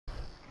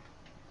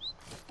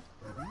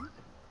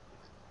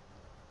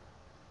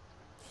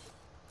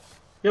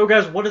Yo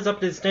guys, what is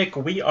up? It's Nick.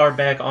 We are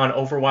back on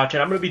Overwatch,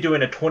 and I'm going to be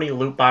doing a 20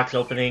 loot box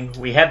opening.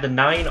 We had the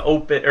 9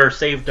 open or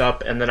saved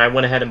up, and then I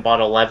went ahead and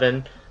bought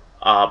 11,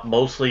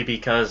 mostly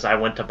because I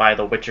went to buy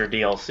the Witcher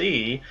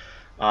DLC.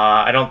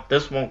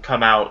 This won't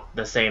come out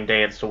the same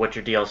day as the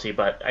Witcher DLC,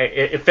 but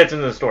it fits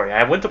into the story.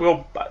 I went to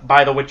go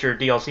buy the Witcher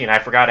DLC, and I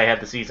forgot I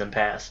had the season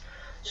pass,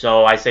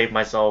 so I saved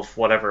myself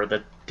whatever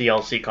the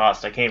DLC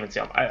cost. I can't even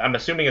see. I'm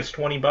assuming it's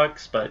 20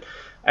 bucks, but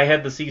I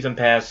had the season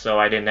pass, so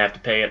I didn't have to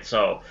pay it,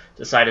 so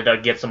decided to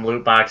get some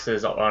loot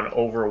boxes on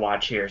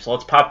Overwatch here. So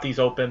let's pop these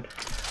open.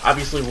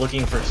 Obviously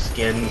looking for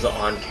skins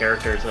on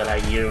characters that I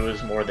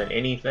use more than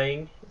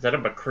anything. Is that a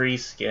McCree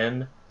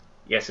skin?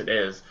 Yes, it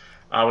is.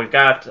 We've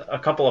got a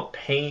couple of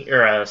paint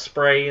or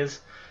sprays.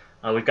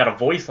 We've got a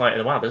voice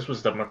line. Wow, this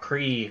was the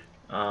McCree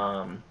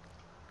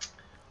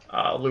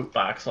loot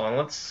box. So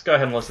let's go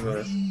ahead and listen to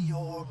this. Free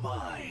your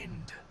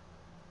mind.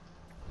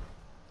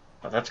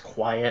 Oh, that's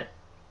quiet.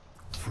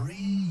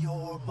 Free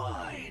your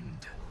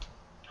mind.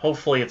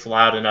 Hopefully it's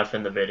loud enough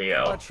in the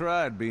video. I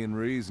tried being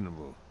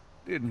reasonable.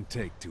 Didn't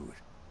take to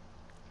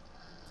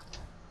it.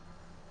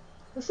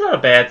 It's not a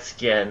bad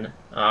skin.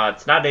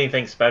 It's not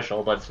anything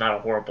special, but it's not a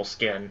horrible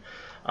skin.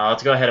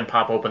 Let's go ahead and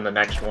pop open the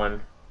next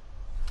one.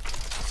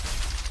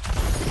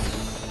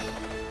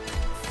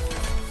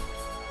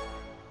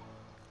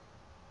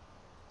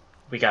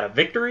 We got a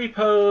victory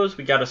pose,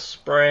 we got a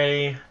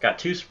spray, got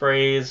 2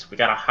 sprays, we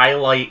got a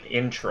highlight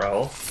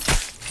intro.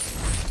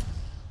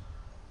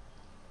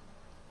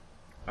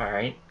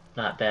 Alright,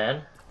 not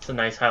bad. It's a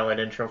nice highlight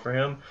intro for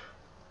him.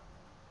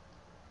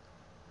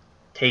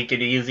 Take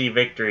it easy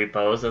victory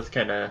pose. That's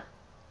kinda...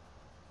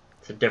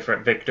 It's a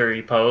different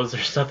victory pose.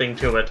 There's something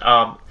to it.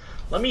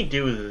 Let me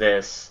do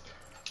this.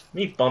 Let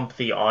me bump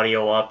the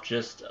audio up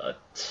just a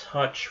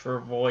touch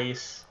for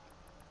voice.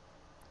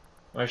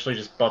 I'll actually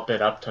just bump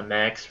it up to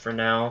max for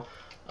now.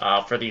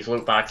 For these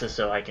loot boxes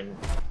so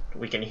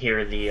we can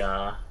hear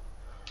the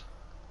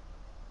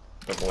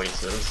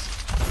voices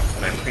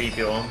when I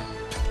preview them.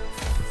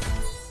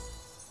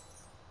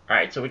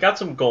 Alright, so we got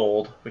some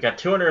gold. We got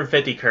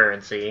 250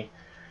 currency.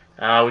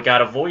 We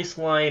got a voice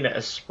line,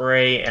 a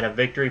spray, and a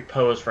victory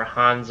pose for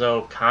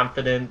Hanzo.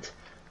 Confident.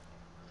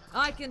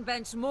 I can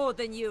bench more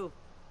than you.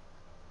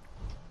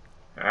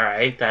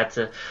 Alright, that's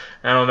a...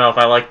 I don't know if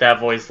I like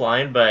that voice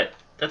line, but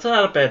that's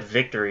not a bad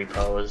victory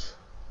pose.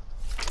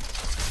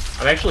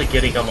 I'm actually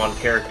getting them on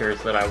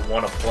characters that I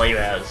want to play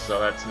as, so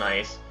that's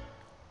nice.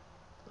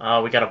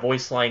 We got a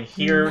voice line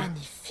here.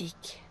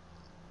 Magnifique.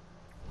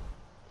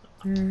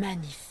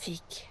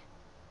 Magnifique.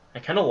 I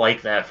kind of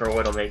like that for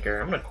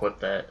Widowmaker. I'm going to equip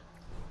that.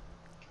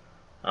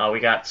 We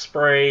got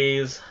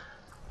sprays.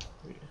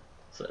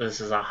 So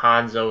this is a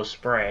Hanzo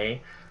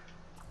spray.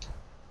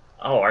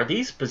 Oh, are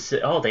these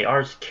specific? Oh, they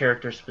are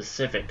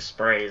character-specific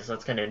sprays.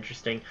 That's kind of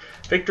interesting.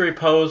 Victory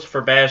pose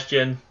for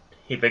Bastion.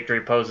 He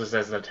victory poses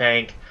as the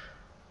tank.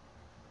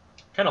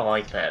 Kind of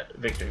like that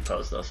victory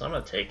pose, though, so I'm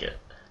going to take it.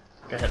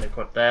 Go ahead and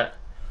equip that.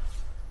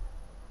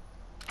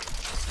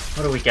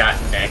 What do we got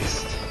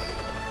next?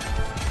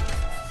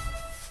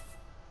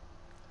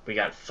 We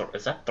got,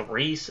 is that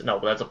 3? No,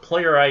 that's a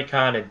player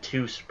icon and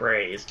 2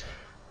 sprays.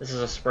 This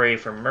is a spray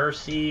for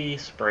Mercy,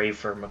 spray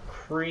for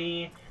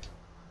McCree,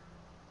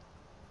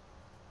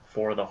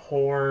 for the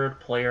Horde,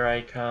 player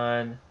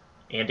icon,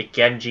 and a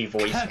Genji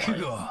voice line.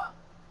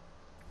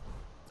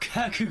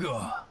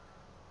 Kakugo.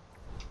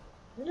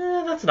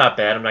 That's not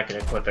bad. I'm not going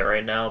to equip it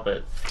right now,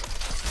 but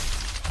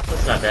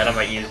that's not bad. I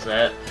might use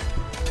that.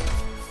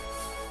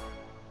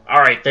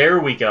 Alright, there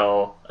we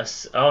go.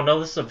 Oh no,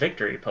 this is a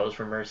victory pose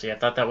for Mercy. I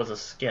thought that was a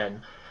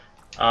skin.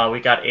 We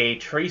got a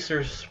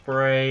Tracer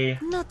spray.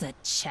 Not a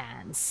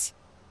chance.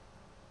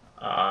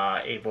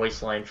 A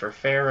voice line for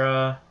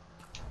Pharah.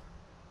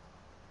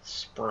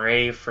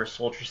 Spray for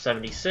Soldier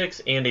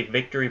 76. And a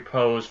victory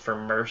pose for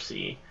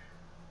Mercy.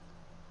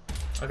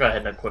 I'll go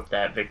ahead and equip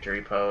that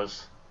victory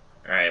pose.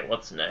 Alright,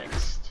 what's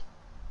next?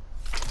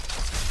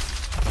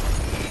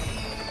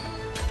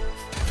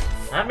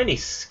 Not many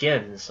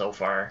skins so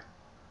far.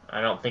 I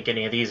don't think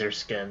any of these are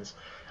skins.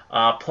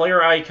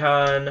 Player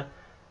icon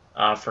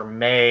for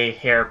Mei,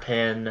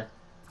 hairpin,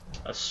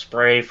 a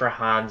spray for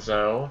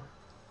Hanzo,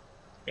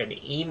 an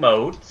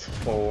emote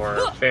for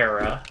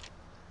Pharah.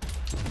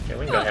 Okay,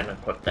 we can go ahead and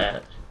equip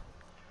that.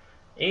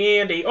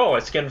 And a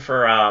skin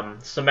for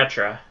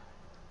Symmetra,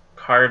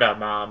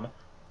 Cardamom.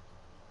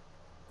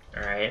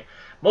 Alright.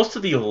 Most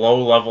of the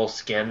low-level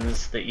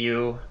skins that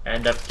you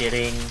end up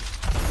getting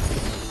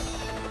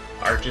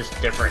are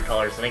just different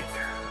colors. I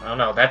don't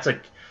know, that's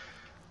a...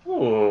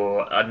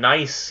 Ooh, a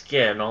nice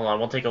skin. Hold on,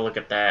 we'll take a look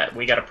at that.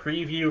 We got a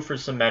preview for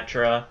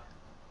Symmetra.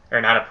 Or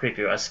not a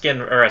preview, a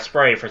skin, or a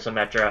spray for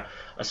Symmetra.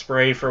 A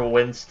spray for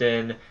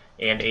Winston,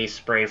 and a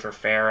spray for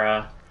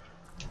Pharah.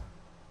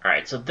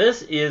 Alright, so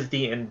this is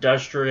the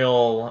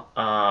industrial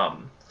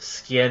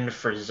skin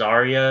for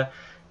Zarya.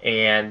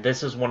 And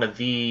this is one of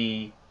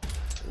the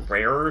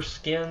rarer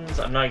skins.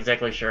 I'm not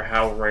exactly sure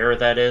how rare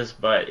that is,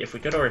 but if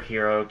we go to our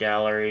hero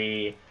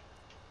gallery,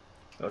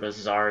 go to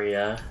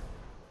Zarya,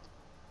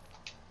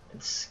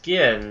 and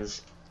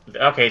skins,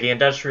 Okay, the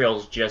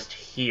Industrial's just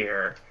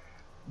here.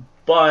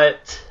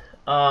 But,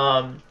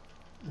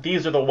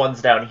 these are the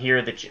ones down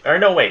here that you... Or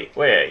no, wait.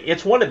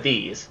 It's one of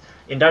these.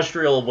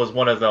 Industrial was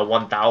one of the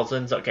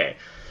 1000s. Okay,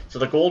 so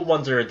the gold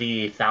ones are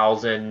the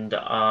 1000.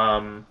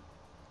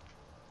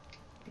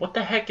 What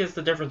the heck is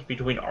the difference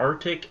between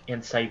Arctic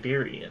and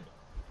Siberian?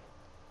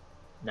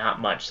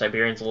 Not much.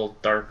 Siberian's a little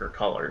darker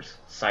colors.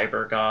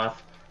 Cybergoth.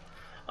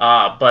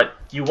 But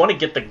you want to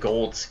get the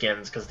gold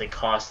skins because they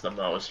cost the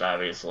most,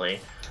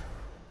 obviously.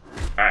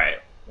 Alright,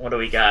 what do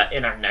we got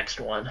in our next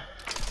one?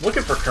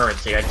 Looking for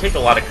currency. I take a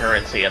lot of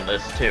currency in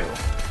this, too.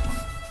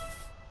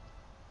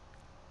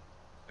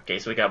 Okay,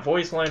 so we got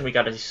voice line, we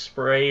got a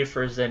spray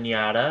for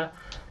Zenyatta,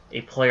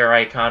 a player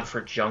icon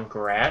for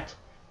Junkrat,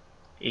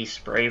 a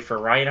spray for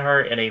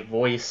Reinhardt, and a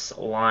voice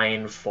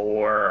line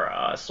for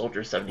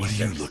Soldier 76.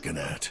 What are you looking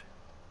at?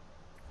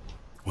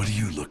 What are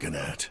you looking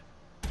at?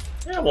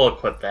 Yeah, we'll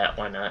equip that,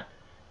 why not?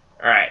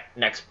 Alright,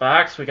 next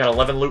box. We got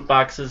 11 loot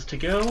boxes to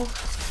go.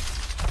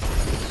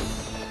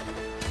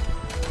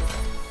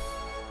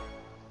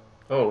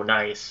 Oh,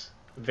 nice.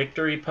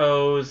 Victory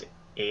pose,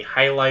 a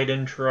highlight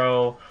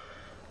intro,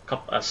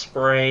 a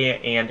spray,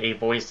 and a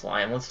voice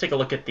line. Let's take a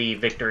look at the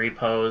victory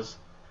pose.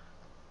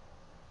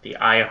 The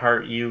I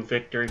Heart You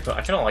victory pose.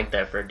 I kind of like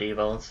that for a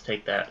diva. Let's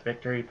take that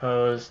victory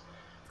pose.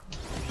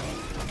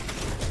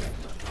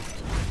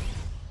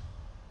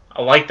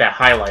 I like that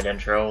highlight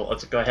intro.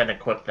 Let's go ahead and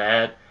equip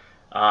that.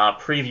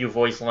 Preview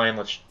voice line.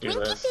 Let's do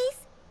Winky this.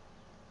 face.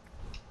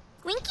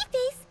 Winky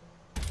face.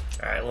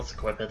 Alright, let's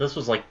equip it. This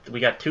was like,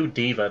 we got 2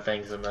 diva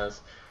things in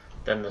this.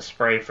 Then the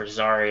spray for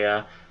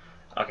Zarya.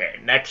 Okay,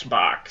 next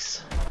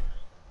box.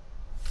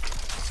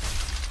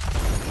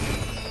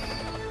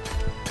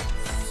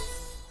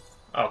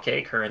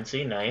 Okay,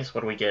 currency, nice.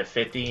 What do we get,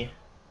 50?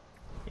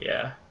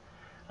 Yeah.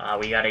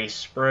 We got a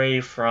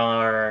spray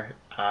for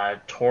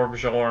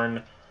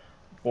Torbjorn.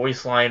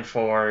 Voice line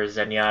for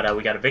Zenyatta.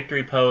 We got a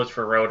victory pose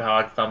for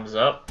Roadhog, thumbs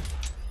up.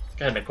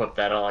 Go ahead and equip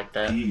that, I like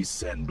that.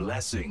 Peace and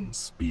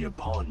blessings be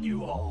upon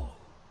you all.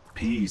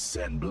 Peace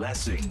and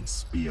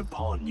blessings be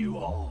upon you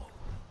all.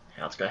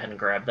 Now let's go ahead and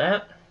grab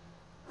that.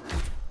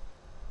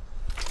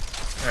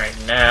 Alright,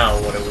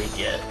 now what do we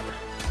get?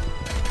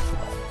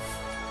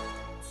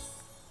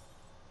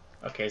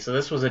 Okay, so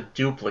this was a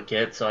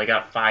duplicate, so I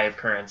got 5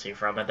 currency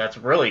from it. That's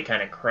really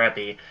kind of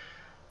crappy.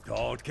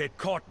 Don't get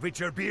caught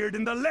with your beard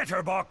in the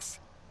letterbox.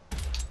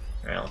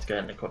 Alright, let's go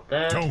ahead and equip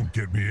that. Don't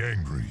get me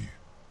angry.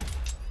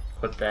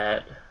 Equip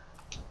that.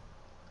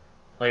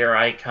 Player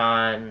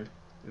icon,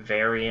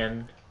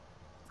 Varian,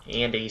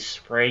 and a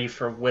spray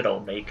for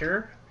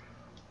Widowmaker.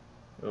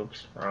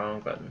 Oops,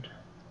 wrong button.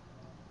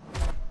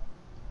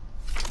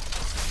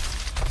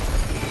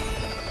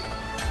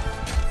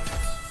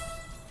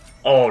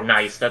 Oh,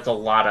 nice. That's a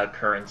lot of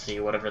currency,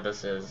 whatever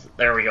this is.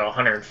 There we go,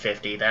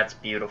 150. That's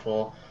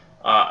beautiful.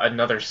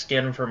 Another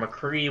skin for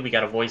McCree. We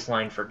got a voice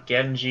line for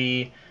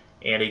Genji.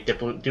 And a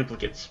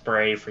duplicate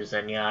spray for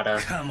Zenyatta.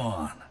 Come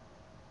on.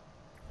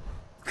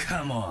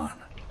 Come on.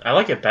 I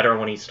like it better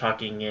when he's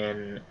talking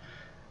in...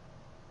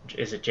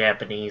 Is it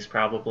Japanese,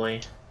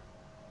 probably?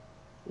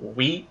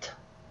 Wheat.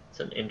 It's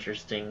an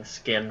interesting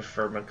skin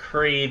for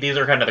McCree. These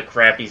are kind of the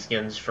crappy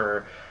skins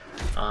for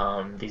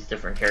these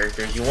different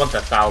characters. You want the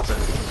 1000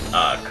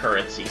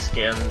 currency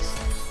skins.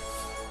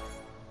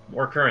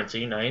 More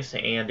currency, nice.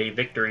 And a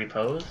victory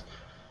pose.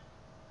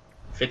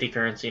 50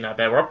 currency, not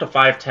bad. We're up to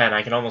 510.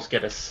 I can almost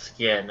get a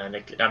skin, and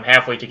I'm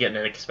halfway to getting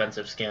an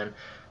expensive skin.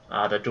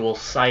 The dual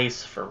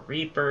size for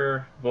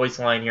Reaper. Voice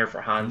line here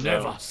for Hanzo.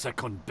 Never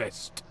second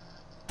best.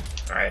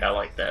 Alright, I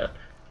like that.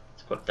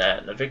 Let's equip that.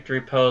 And a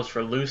victory pose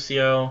for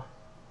Lucio.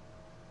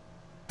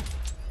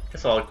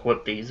 Guess I'll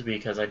equip these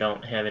because I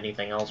don't have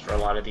anything else for a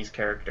lot of these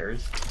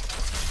characters.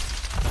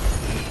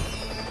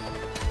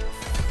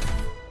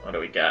 What do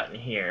we got in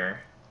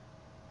here?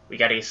 We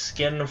got a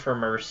skin for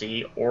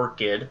Mercy,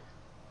 Orchid.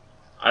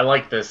 I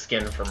like this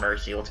skin for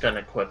Mercy. Let's go ahead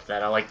and equip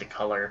that. I like the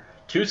color.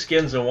 2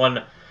 skins in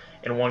one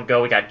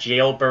go. We got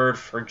Jailbird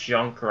for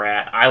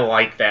Junkrat. I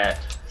like that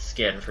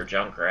skin for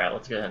Junkrat.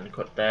 Let's go ahead and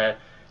equip that.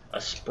 A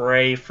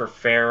spray for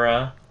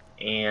Pharah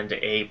and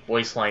a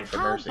voice line for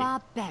Mercy.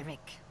 How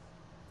barbaric.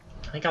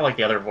 I think I like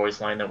the other voice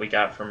line that we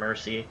got for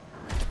Mercy.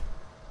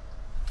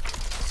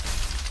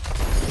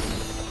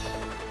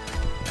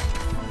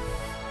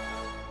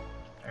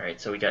 Alright,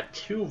 so we got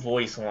 2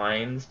 voice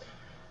lines.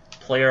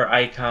 Player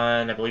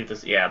icon, I believe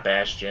this, yeah,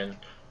 Bastion.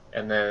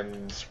 And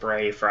then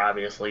spray for,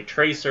 obviously,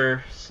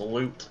 Tracer,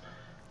 Salute.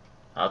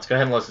 Let's go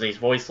ahead and listen to these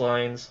voice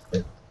lines.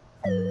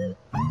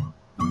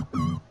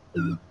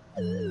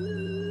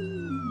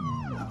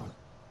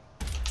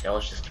 Yeah,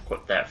 let's just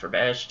equip that for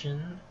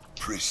Bastion.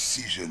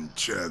 Precision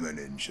German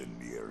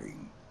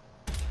engineering.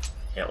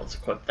 Yeah, let's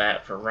equip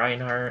that for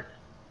Reinhardt.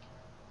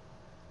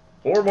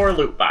 4 more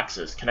loot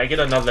boxes. Can I get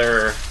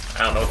another,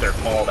 I don't know what they're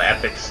called,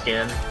 epic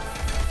skin?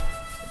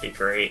 That'd be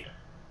great.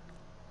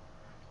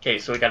 Okay,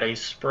 so we got a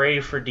spray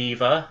for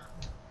Diva.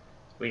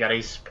 We got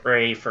a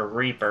spray for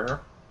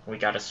Reaper. We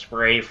got a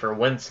spray for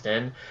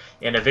Winston,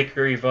 and a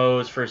victory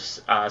vose for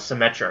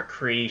Symmetra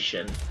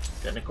Creation.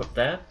 Didn't equip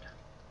that.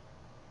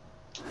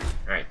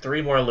 Alright,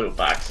 3 more loot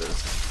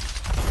boxes.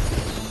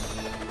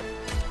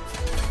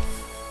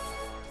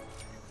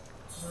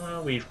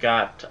 We've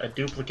got a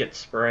duplicate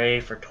spray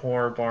for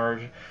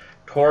Torbjörn,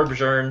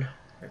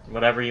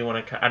 whatever you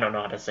want to. I don't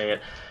know how to say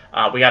it.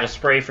 We got a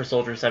spray for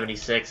Soldier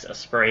 76, a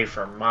spray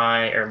for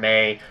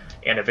May,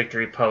 and a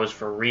victory pose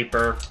for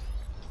Reaper.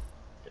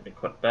 Didn't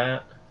equip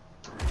that.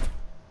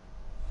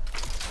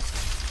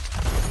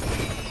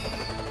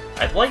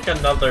 I'd like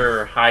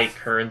another high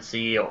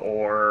currency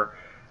or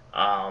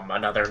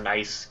another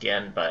nice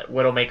skin, but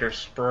Widowmaker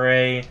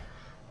spray.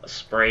 A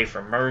spray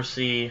for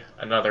Mercy,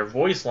 another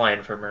voice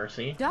line for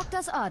Mercy.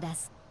 Doctor's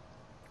orders.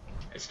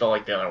 I still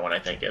like the other one, I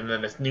think. And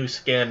then this new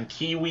skin,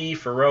 Kiwi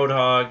for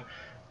Roadhog.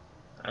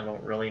 I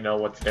don't really know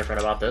what's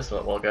different about this,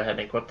 but we'll go ahead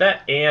and equip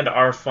that. And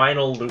our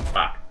final loot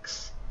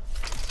box.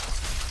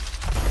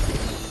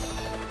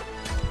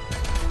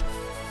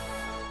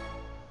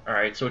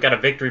 Alright, so we got a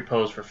victory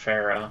pose for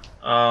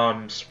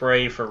Pharah.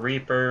 Spray for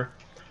Reaper.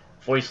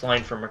 Voice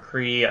line for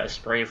McCree. A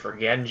spray for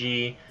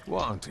Genji.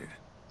 Wanted.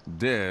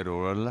 Dead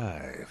or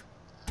alive.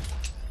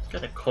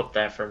 Gonna equip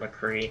that for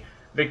McCree.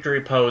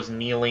 Victory pose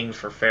kneeling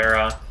for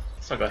Pharah.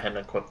 So I'll go ahead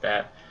and equip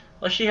that.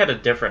 Unless she had a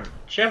different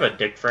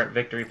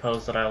victory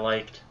pose that I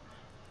liked.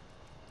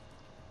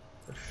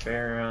 For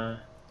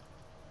Pharah.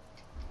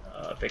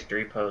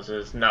 Victory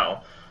poses.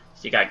 No.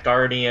 So you got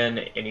Guardian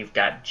and you've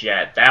got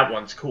Jet. That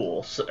one's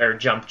cool. Or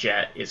Jump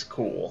Jet is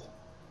cool.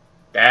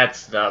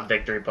 That's the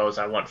victory pose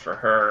I want for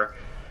her.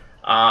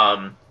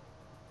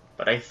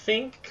 But I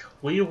think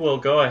we will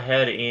go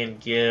ahead and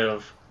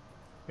give...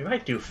 We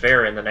might do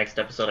Pharah in the next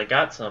episode. I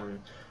got some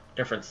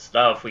different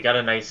stuff. We got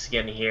a nice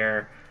skin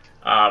here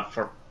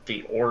for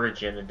the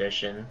Origin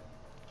Edition.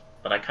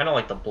 But I kind of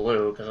like the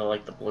blue, because I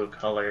like the blue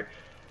color.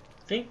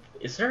 I think...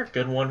 Is there a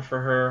good one for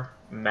her?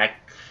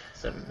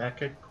 Is it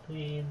Mecha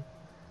Queen?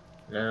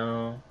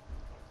 No.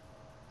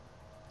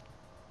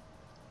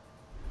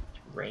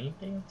 Rain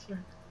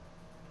Dancer?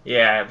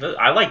 Yeah,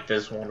 I like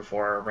this one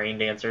for a Rain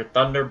Dancer.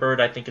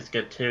 Thunderbird I think is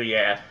good too,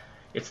 yeah.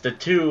 It's the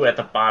 2 at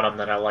the bottom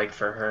that I like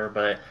for her,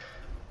 but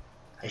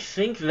I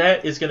think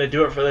that is going to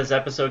do it for this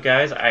episode,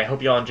 guys. I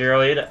hope you all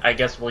enjoyed. I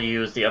guess we'll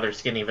use the other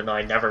skin, even though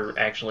I never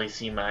actually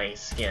see my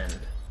skin.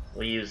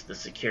 We'll use the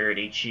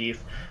Security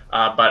Chief.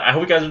 But I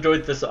hope you guys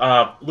enjoyed this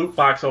loot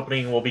box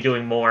opening. We'll be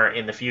doing more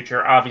in the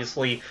future,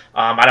 obviously.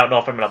 I don't know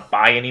if I'm going to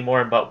buy any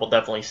more, but we'll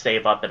definitely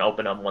save up and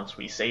open them once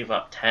we save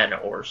up 10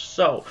 or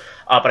so.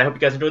 But I hope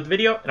you guys enjoyed the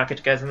video, and I'll catch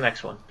you guys in the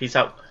next one. Peace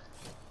out.